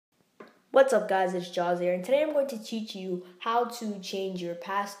What's up guys, it's iJAWS here, and today I'm going to teach you how to change your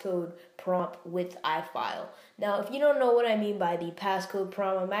passcode prompt with iFile. Now, if you don't know what I mean by the passcode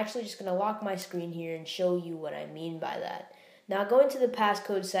prompt, I'm actually just going to lock my screen here and show you what I mean by that. Now, going to the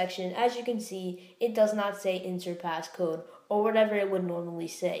passcode section, as you can see, it does not say insert passcode or whatever it would normally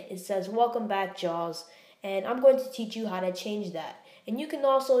say. It says welcome back JAWS, and I'm going to teach you how to change that. And you can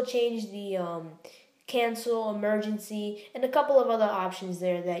also change the cancel, emergency, and a couple of other options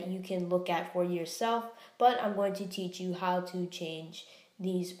there that you can look at for yourself, but I'm going to teach you how to change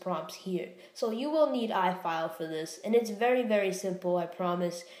these prompts here. So you will need iFile for this, and it's very, very simple, I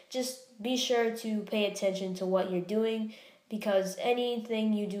promise. Just be sure to pay attention to what you're doing, because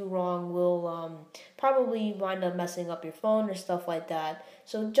anything you do wrong will probably wind up messing up your phone or stuff like that.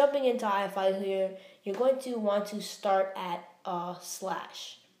 So jumping into iFile here, you're going to want to start at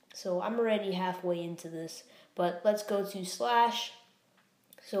slash. So I'm already halfway into this, but let's go to slash.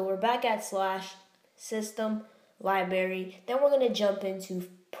 So we're back at slash, system, library. Then we're going to jump into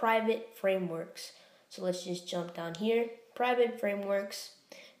private frameworks. So let's just jump down here, private frameworks.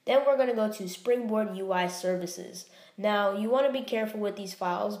 Then we're going to go to Springboard UI services. Now, you want to be careful with these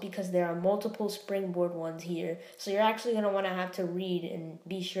files because there are multiple Springboard ones here. So you're actually going to have to read and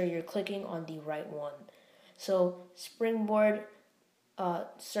be sure you're clicking on the right one. So Springboard UI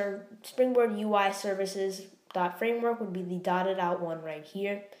services .framework would be the dotted out one right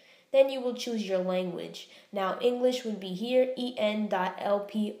here. Then you will choose your language. Now English would be here, en.lproj.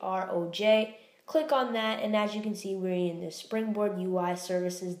 Click on that, and as you can see, we're in the Springboard UI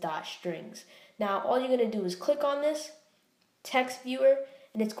services .strings. Now all you're going to do is click on this text viewer,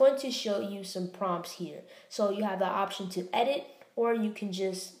 and it's going to show you some prompts here. So you have the option to edit, or you can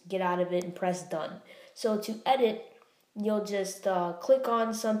just get out of it and press done. So to edit, you'll just click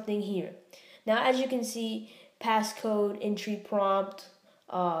on something here. Now, as you can see, passcode entry prompt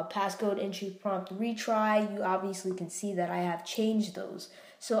retry, you obviously can see that I have changed those.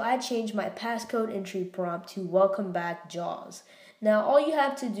 So I changed my passcode entry prompt to welcome back JAWS. Now, all you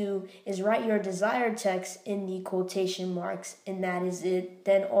have to do is write your desired text in the quotation marks, and that is it.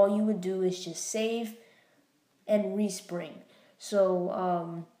 Then all you would do is just save and respring.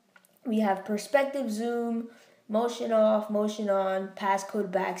 So we have perspective zoom, motion off, motion on,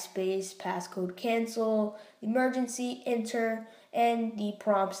 passcode backspace, passcode cancel, emergency, enter, and the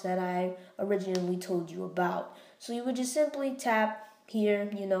prompts that I originally told you about. So you would just simply tap here,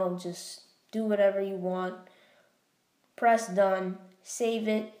 just do whatever you want, press done, save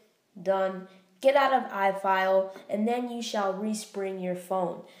it, done, get out of iFile, and then you shall respring your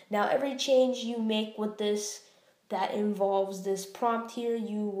phone. Now every change you make with this that involves this prompt here,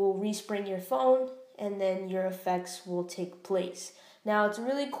 you will respring your phone, and then your effects will take place. Now, it's a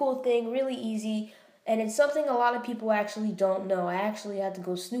really cool thing, really easy, and it's something a lot of people actually don't know. I actually had to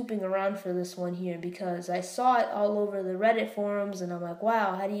go snooping around for this one here because I saw it all over the Reddit forums, and I'm like,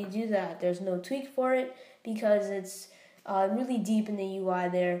 wow, how do you do that? There's no tweak for it because it's really deep in the UI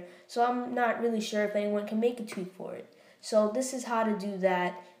there, so I'm not really sure if anyone can make a tweak for it. So this is how to do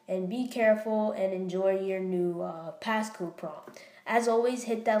that, and be careful and enjoy your new passcode prompt. As always,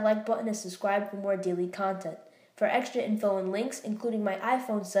 hit that like button and subscribe for more daily content. For extra info and links, including my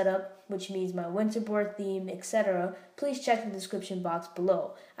iPhone setup, which means my winterboard theme, etc., please check the description box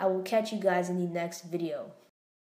below. I will catch you guys in the next video.